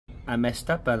I messed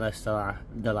up. I left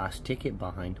the last ticket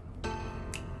behind.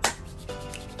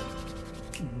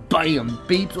 Bam,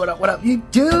 beeps. What up,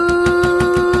 YouTube?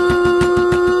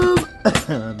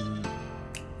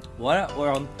 What up,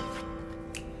 world?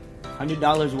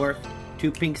 $100 worth. 2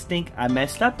 pink stink. I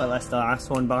messed up. I left the last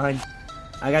one behind.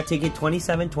 I got ticket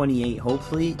 2728.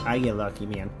 Hopefully, I get lucky,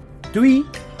 man. 3,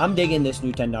 I'm digging this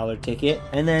new $10 ticket.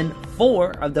 And then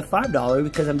 4 of the $5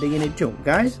 because I'm digging it too.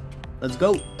 Guys, let's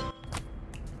go.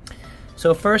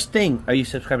 So first thing, are you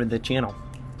subscribed to the channel?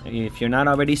 If you're not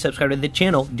already subscribed to the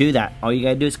channel, do that. All you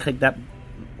gotta do is click that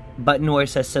button where it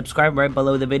says subscribe right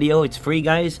below the video. It's free,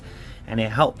 guys, and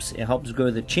it helps. It helps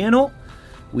grow the channel.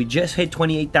 We just hit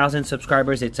 28,000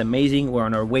 subscribers. It's amazing. We're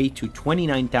on our way to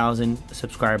 29,000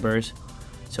 subscribers.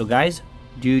 So guys,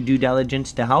 do due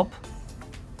diligence to help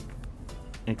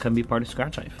and come be part of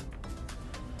Scratch Life.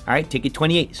 Alright, ticket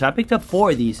 28. So I picked up 4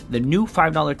 of these. The new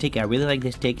 $5 ticket. I really like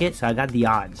this ticket, so I got the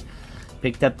odds.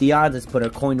 Picked up the odds. Let's put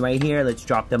our coin right here. Let's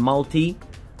drop the multi.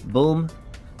 Boom.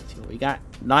 Let's see what we got.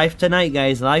 Live tonight,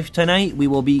 guys. Live tonight. We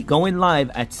will be going live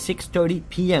at 6:30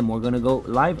 p.m. We're going to go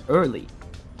live early.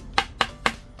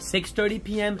 6:30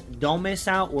 p.m. Don't miss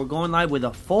out. We're going live with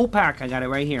a full pack. I got it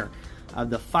right here.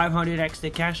 Of the 500 extra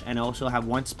cash. And I also have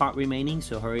 1 spot remaining.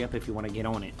 So hurry up if you want to get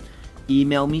on it.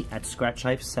 Email me at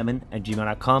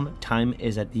scratchlife7@gmail.com. Time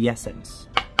is at the essence.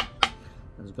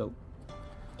 Let's go.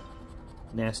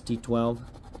 Nasty 12,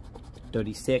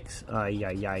 36,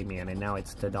 yeah, man, and now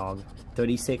it's the dog.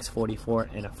 36, 44,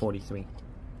 and a 43.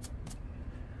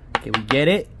 Can we get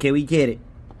it? Can we get it?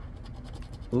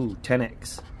 Ooh,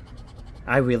 10x.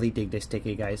 I really dig this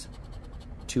ticket, guys.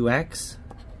 2x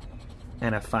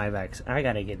and a 5x. I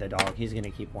gotta get the dog. He's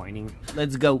gonna keep whining.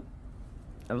 Let's go.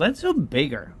 Let's go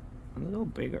bigger. Let's go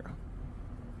bigger.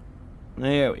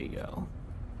 There we go.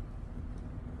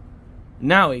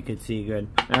 Now we could see good.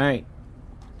 All right.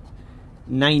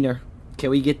 9er.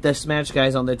 Can we get this match,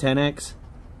 guys, on the 10x?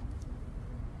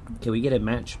 Can we get a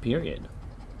match, period?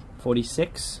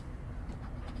 46.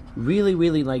 Really,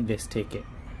 really like this ticket.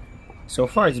 So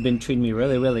far, it's been treating me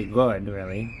really, really good,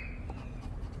 really.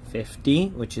 50,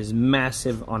 which is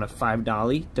massive on a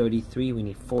 $5. 33, we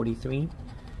need 43.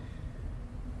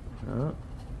 Oh,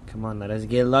 come on, let us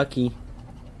get lucky.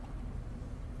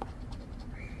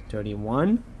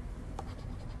 31.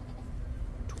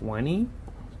 20.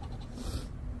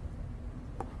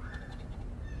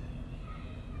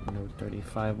 No,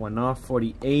 35, 1 off,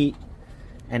 48,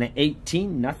 and an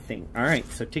 18, nothing. Alright,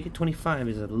 so ticket 25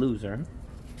 is a loser.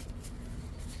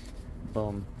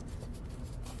 Boom.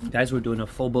 Guys, we're doing a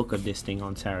full book of this thing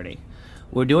on Saturday.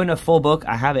 We're doing a full book.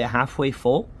 I have it halfway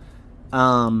full.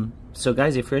 So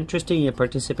guys, if you're interested in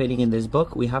participating in this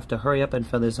book, we have to hurry up and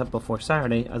fill this up before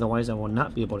Saturday. Otherwise, I will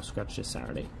not be able to scratch this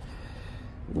Saturday.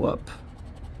 Whoop.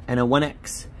 And a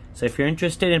 1x. So if you're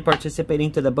interested in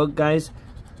participating to the book, guys,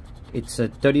 it's a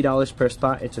 $30 per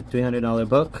spot. It's a $300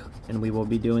 book, and we will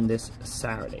be doing this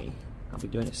Saturday. I'll be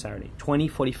doing it Saturday. 20,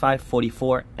 45,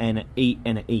 44, and an 8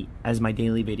 and an 8 as my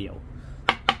daily video.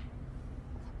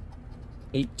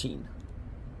 18.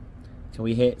 Can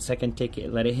we hit second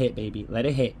ticket? Let it hit, baby. Let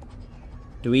it hit.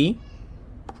 3.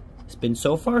 It's been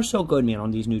so far so good, man,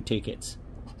 on these new tickets.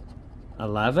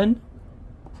 11.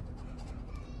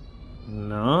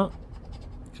 No.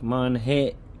 Come on,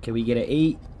 hit. Can we get an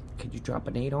 8? Could you drop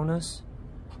an 8 on us?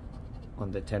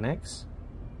 On the 10x?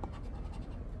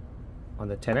 On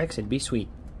the 10x, it'd be sweet.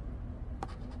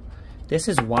 This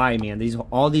is why, man.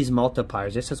 All these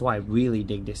multipliers. This is why I really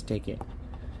dig this ticket.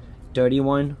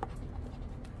 31.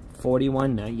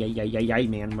 41. Yeah,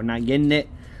 man. We're not getting it.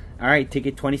 Alright,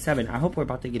 ticket 27. I hope we're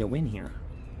about to get a win here.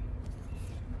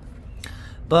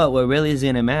 But what really is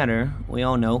going to matter, we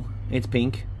all know, it's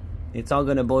pink. It's all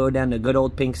going to boil down to good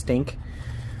old pink stink.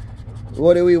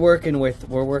 What are we working with?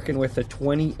 We're working with a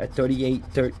 20, a 38,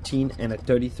 13, and a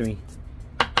 33.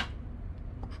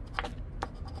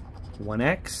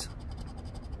 1x,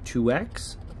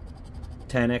 2x,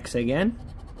 10x again,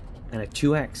 and a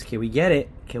 2x. Can we get it?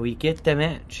 Can we get the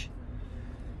match?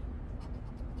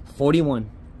 41.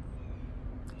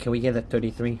 Can we get a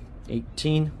 33?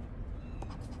 18.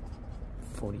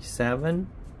 47.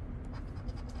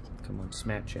 Come on,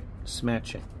 smash it.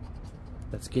 Smash it.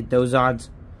 Let's get those odds.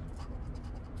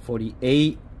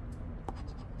 48.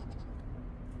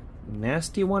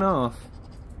 Nasty one off.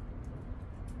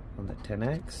 On the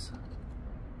 10x.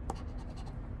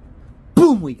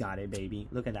 Boom! We got it, baby.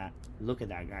 Look at that. Look at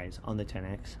that, guys. On the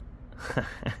 10x.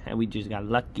 We just got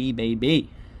lucky, baby.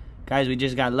 Guys, we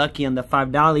just got lucky on the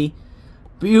 $5.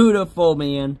 Beautiful,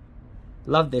 man.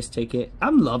 Love this ticket.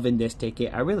 I'm loving this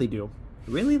ticket. I really do.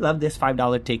 Really love this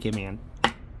 $5 ticket, man.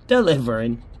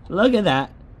 Delivering. Look at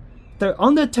that.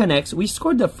 on the 10x. We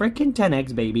scored the freaking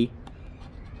 10x, baby.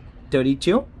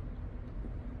 32.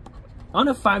 On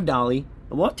a $5.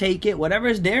 We'll take it.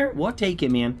 Whatever's there, we'll take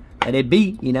it, man. Let it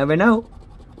be. You never know.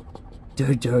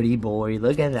 Dirty boy.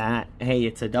 Look at that. Hey,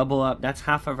 it's a double up. That's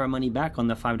half of our money back on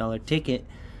the $5 ticket.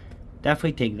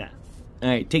 Definitely take that.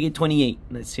 Alright, ticket 28.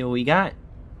 Let's see what we got.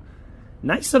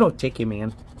 Nice little ticket,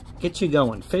 man. Get you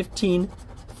going. 15,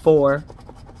 4.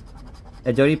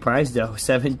 A dirty prize, though.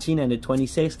 17 and a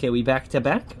 26. Okay, we back to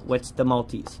back. What's the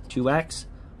multis? 2x,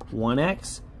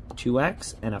 1x,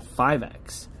 2x, and a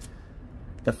 5x.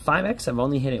 The 5x, I've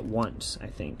only hit it once, I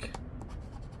think.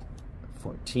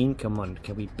 14, come on.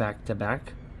 Can we back to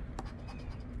back?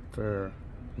 For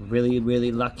really,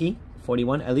 really lucky.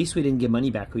 41, at least we didn't get money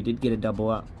back. We did get a double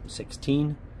up.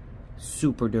 16,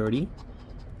 super dirty.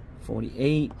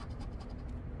 48,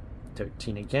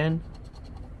 13 again.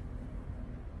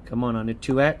 Come on a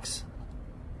 2x.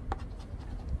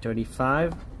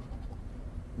 35.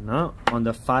 No, on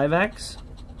the 5x.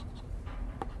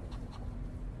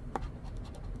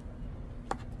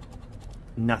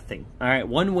 Nothing. All right,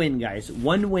 one win, guys.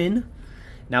 One win.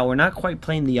 Now we're not quite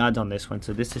playing the odds on this one,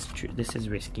 so this is true. This is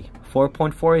risky.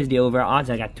 4.4 is the over odds.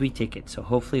 I got 3 tickets, so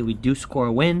hopefully we do score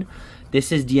a win.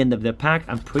 This is the end of the pack.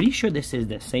 I'm pretty sure this is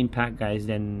the same pack, guys,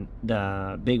 than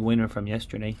the big winner from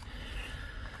yesterday.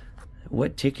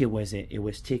 What ticket was it? It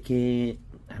was ticket...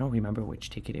 I don't remember which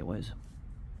ticket it was.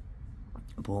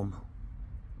 Boom.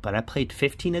 But I played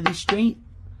 15 of these straight.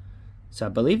 So I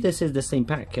believe this is the same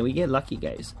pack. Can we get lucky,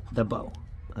 guys? The bow.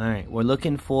 Alright, we're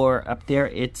looking for... Up there,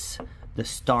 it's the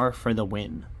star for the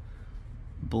win.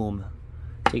 Boom.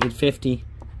 Ticket 50.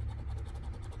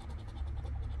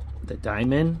 The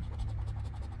diamond.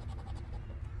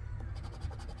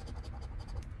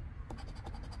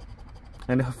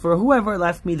 And for whoever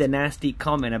left me the nasty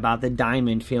comment about the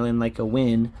diamond feeling like a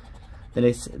win, that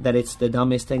it's the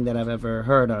dumbest thing that I've ever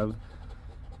heard of.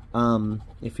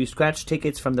 If you scratch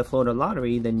tickets from the Florida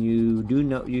lottery, then you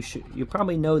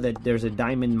probably know that there's a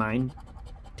diamond mine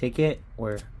ticket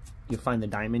where you find the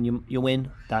diamond, you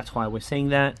win. That's why we're saying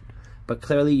that. But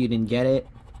clearly you didn't get it.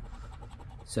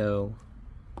 So,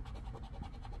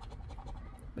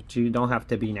 but you don't have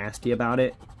to be nasty about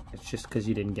it. It's just because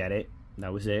you didn't get it.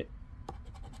 That was it.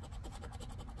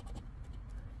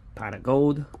 Pot of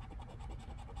gold.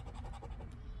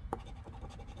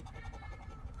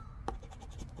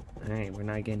 Alright, we're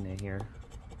not getting it here.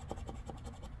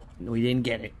 We didn't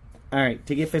get it. Alright,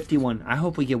 ticket 51. I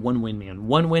hope we get one win, man.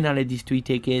 One win out of these 3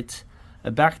 tickets. A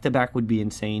back-to-back would be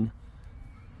insane.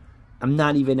 I'm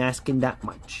not even asking that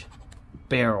much.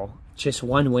 Barrel. Just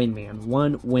one win, man.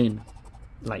 One win.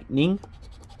 Lightning.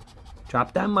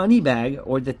 Drop that money bag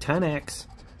or the 10x.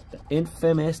 The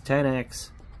infamous 10x.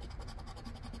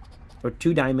 Or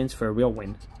 2 diamonds for a real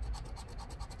win.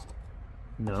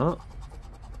 No.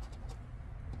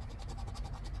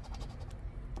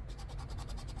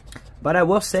 But I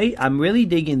will say, I'm really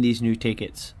digging these new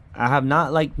tickets. I have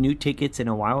not liked new tickets in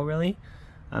a while, really.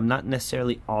 I'm not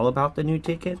necessarily all about the new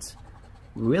tickets.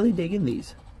 Really digging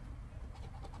these.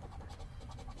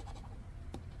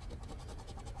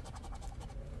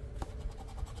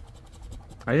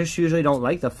 I just usually don't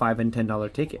like the $5 and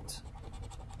 $10 tickets.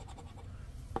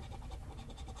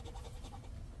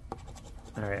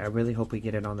 Alright, I really hope we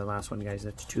get it on the last one, guys.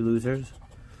 That's 2 losers.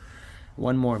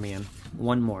 One more, man.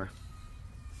 One more.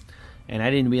 And I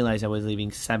didn't realize I was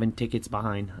leaving 7 tickets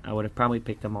behind. I would have probably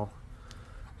picked them all.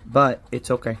 But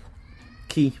it's okay.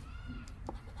 Key.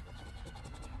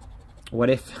 What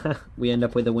if we end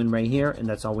up with a win right here and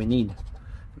that's all we need?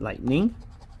 Lightning.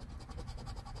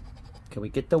 Can we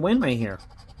get the win right here?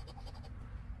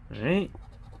 Alright.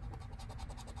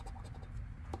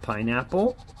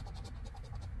 Pineapple.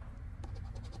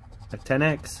 A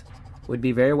 10x would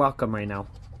be very welcome right now.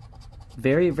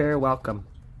 Very, very welcome.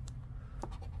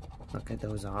 Look at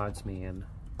those odds, man.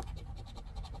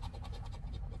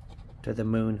 To the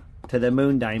moon. To the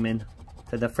moon, diamond.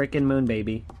 To the freaking moon,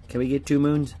 baby. Can we get 2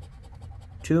 moons?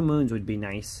 2 moons would be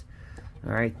nice.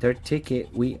 Alright, 3rd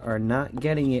ticket. We are not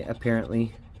getting it,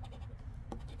 apparently.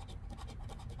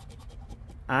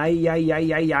 Ay, ay,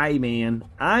 ay, ay, ay, man.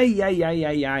 Ay, ay, ay,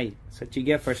 ay, ay. That's what you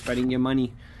get for spreading your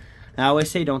money. I always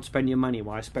say don't spend your money.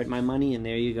 Well, I spread my money, and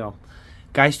there you go.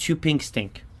 Guys, 2 pink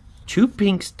stink. 2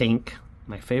 pink stink.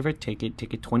 My favorite ticket,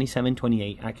 ticket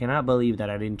 2728. I cannot believe that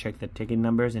I didn't check the ticket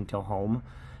numbers until home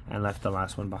and left the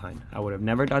last one behind. I would have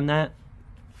never done that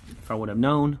if I would have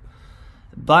known.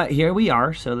 But here we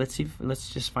are. So let's see. Let's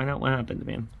just find out what happened,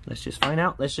 man. Let's just find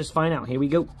out. Let's just find out. Here we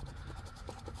go.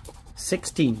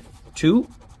 16, 2,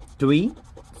 3,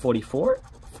 44,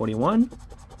 41,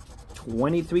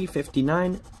 23,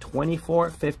 59, 24,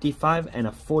 55, and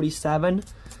a 47.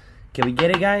 Can we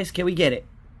get it, guys? Can we get it?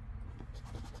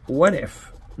 What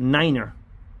if? Niner.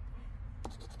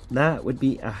 That would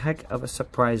be a heck of a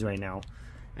surprise right now.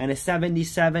 And a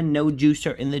 77, no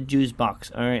juicer in the juice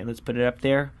box. All right, let's put it up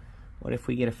there. What if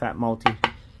we get a fat multi?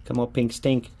 Come on, Pink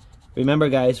Stink. Remember,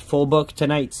 guys, full book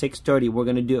tonight, 6:30. We're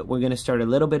going to do it. We're going to start a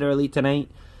little bit early tonight.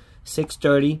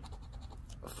 6:30.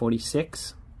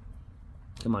 46.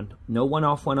 Come on. No one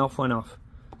off, one off, one off.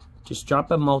 Just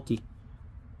drop a multi.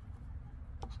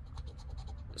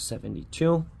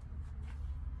 72.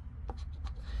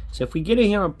 So if we get it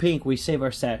here on pink, we save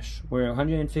our sesh. We're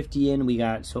 150 in. We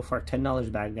got so far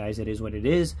 $10 back, guys. It is what it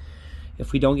is.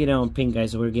 If we don't get it on pink,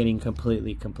 guys, we're getting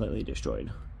completely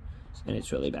destroyed. And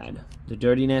it's really bad. The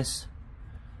dirtiness.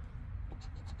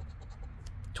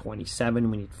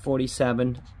 27. We need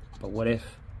 47. But what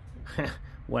if?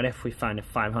 What if we find a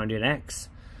 500X?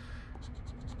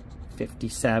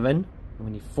 57.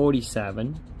 We need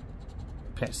 47.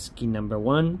 Pesky number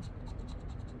 1.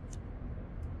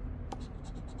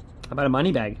 How about a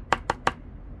money bag?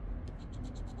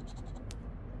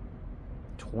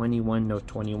 21, no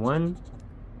 21.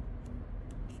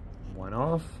 One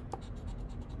off.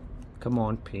 Come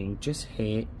on, pink, just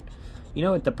hit. You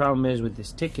know what the problem is with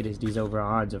this ticket is these over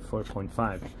odds of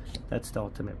 4.5. That's the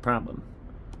ultimate problem.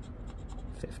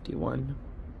 51.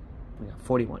 We got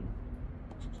 41.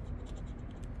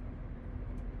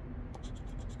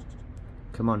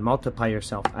 Come on, multiply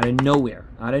yourself out of nowhere.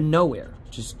 Out of nowhere.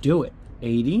 Just do it.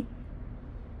 80.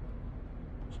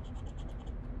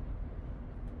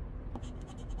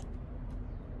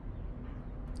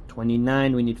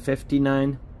 $29. We need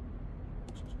 59.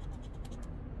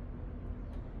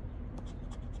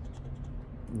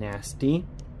 Nasty.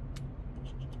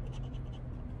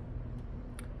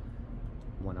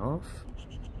 One off.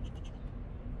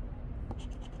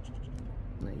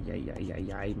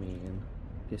 Yay, man.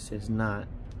 This is not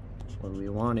what we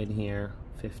wanted here.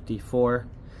 54.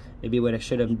 Maybe what I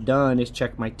should have done is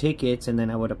check my tickets, and then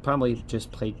I would have probably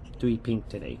just played 3 pink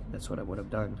today. That's what I would have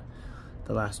done.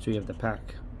 The last 3 of the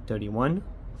pack. 31.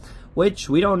 Which,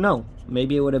 we don't know.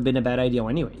 Maybe it would have been a bad idea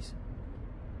anyways.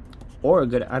 Or a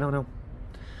good, I don't know.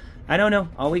 I don't know.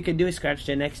 All we could do is scratch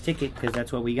the next ticket, because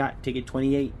that's what we got. Ticket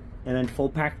 28. And then full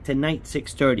pack tonight,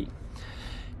 6:30.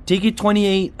 Ticket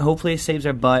 28, hopefully it saves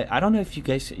our butt. I don't know if you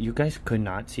guys could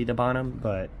not see the bottom,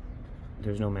 but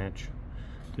there's no match.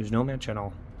 There's no match at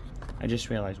all. I just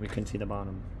realized we couldn't see the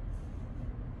bottom.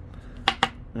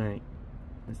 Alright.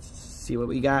 Let's see what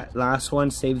we got. Last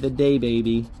one. Save the day,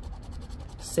 baby.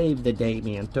 Save the day,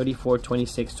 man. 34,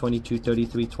 26, 22,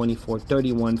 33, 24,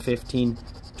 31, 15,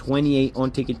 28.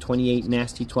 On ticket 28.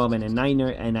 Nasty 12 and a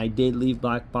 9er. And I did leave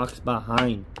black box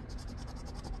behind.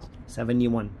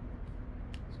 71.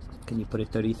 Can you put a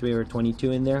 33 or a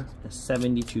 22 in there? A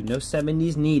 72. No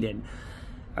 70s needed.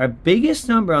 Our biggest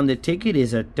number on the ticket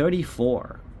is a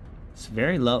 34. It's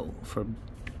very low for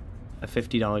a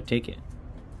 $50 ticket.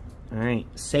 Alright,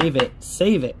 save it.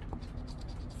 Save it.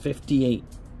 58.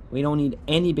 We don't need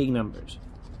any big numbers.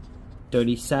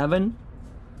 37.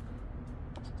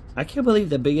 I can't believe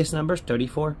the biggest number is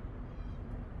 34.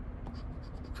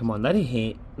 Come on, let it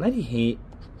hit. Let it hit.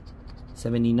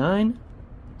 79.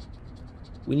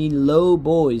 We need low,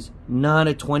 boys. Not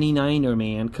a 29er,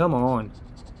 man. Come on.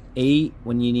 8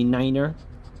 when you need 9er.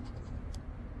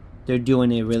 They're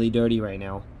doing it really dirty right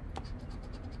now.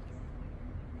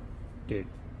 Dude.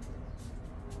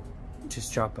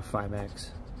 Just drop a 5x.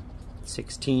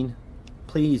 16.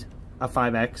 Please. A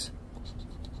 5x.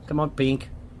 Come on, pink.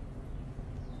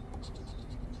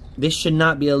 This should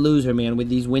not be a loser, man. With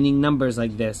these winning numbers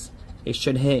like this. It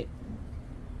should hit.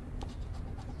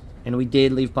 And we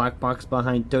did leave black box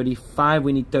behind. 35.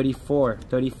 We need 34.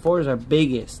 34 is our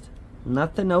biggest.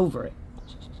 Nothing over it.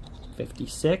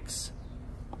 56.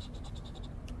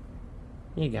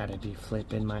 You gotta be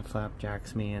flipping my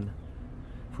flapjacks, man.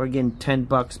 If we're getting 10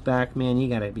 bucks back, man, you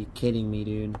gotta be kidding me,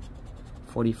 dude.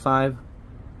 45.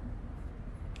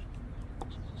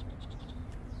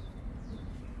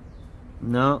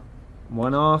 No.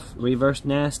 One off. Reverse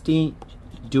nasty.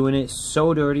 Doing it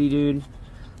so dirty, dude.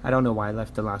 I don't know why I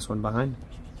left the last one behind.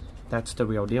 That's the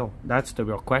real deal. That's the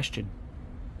real question.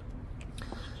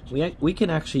 We can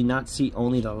actually not see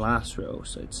only the last row,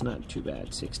 so it's not too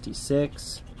bad.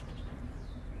 66.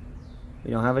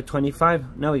 We don't have a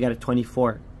 25. No, we got a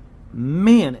 24.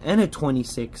 Man, and a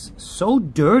 26. So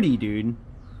dirty, dude.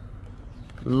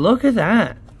 Look at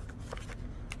that.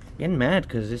 Getting mad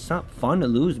because it's not fun to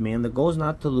lose, man. The goal's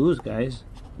not to lose, guys.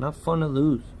 Not fun to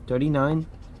lose. 39.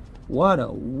 What a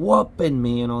whooping,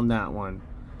 man, on that one.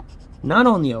 Not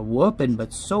only a whooping,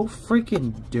 but so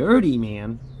freaking dirty,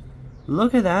 man.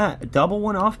 Look at that. Double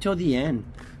one off till the end.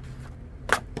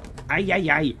 Ay, ay,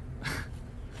 ay.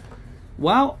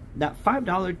 Well, that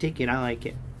 $5 ticket, I like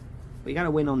it. We got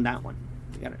to win on that one.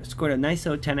 We got to score a nice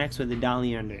little 10x with a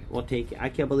dolly under it. We'll take it. I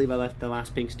can't believe I left the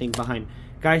last pink stink behind.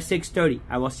 Guys, 6:30.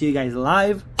 I will see you guys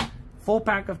live. Full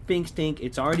pack of pink stink.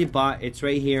 It's already bought. It's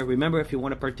right here. Remember, if you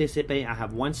want to participate, I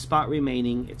have one spot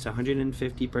remaining. It's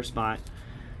 150 per spot.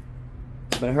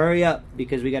 But hurry up,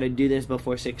 because we got to do this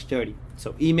before 6:30.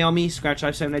 So email me,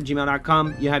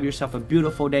 scratchlife7@gmail.com. You have yourself a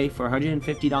beautiful day. For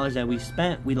 $150 that we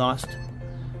spent, we lost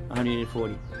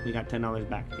 140. We got $10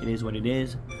 back. It is what it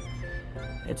is.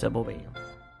 It's a bobby.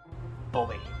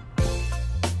 Bobby.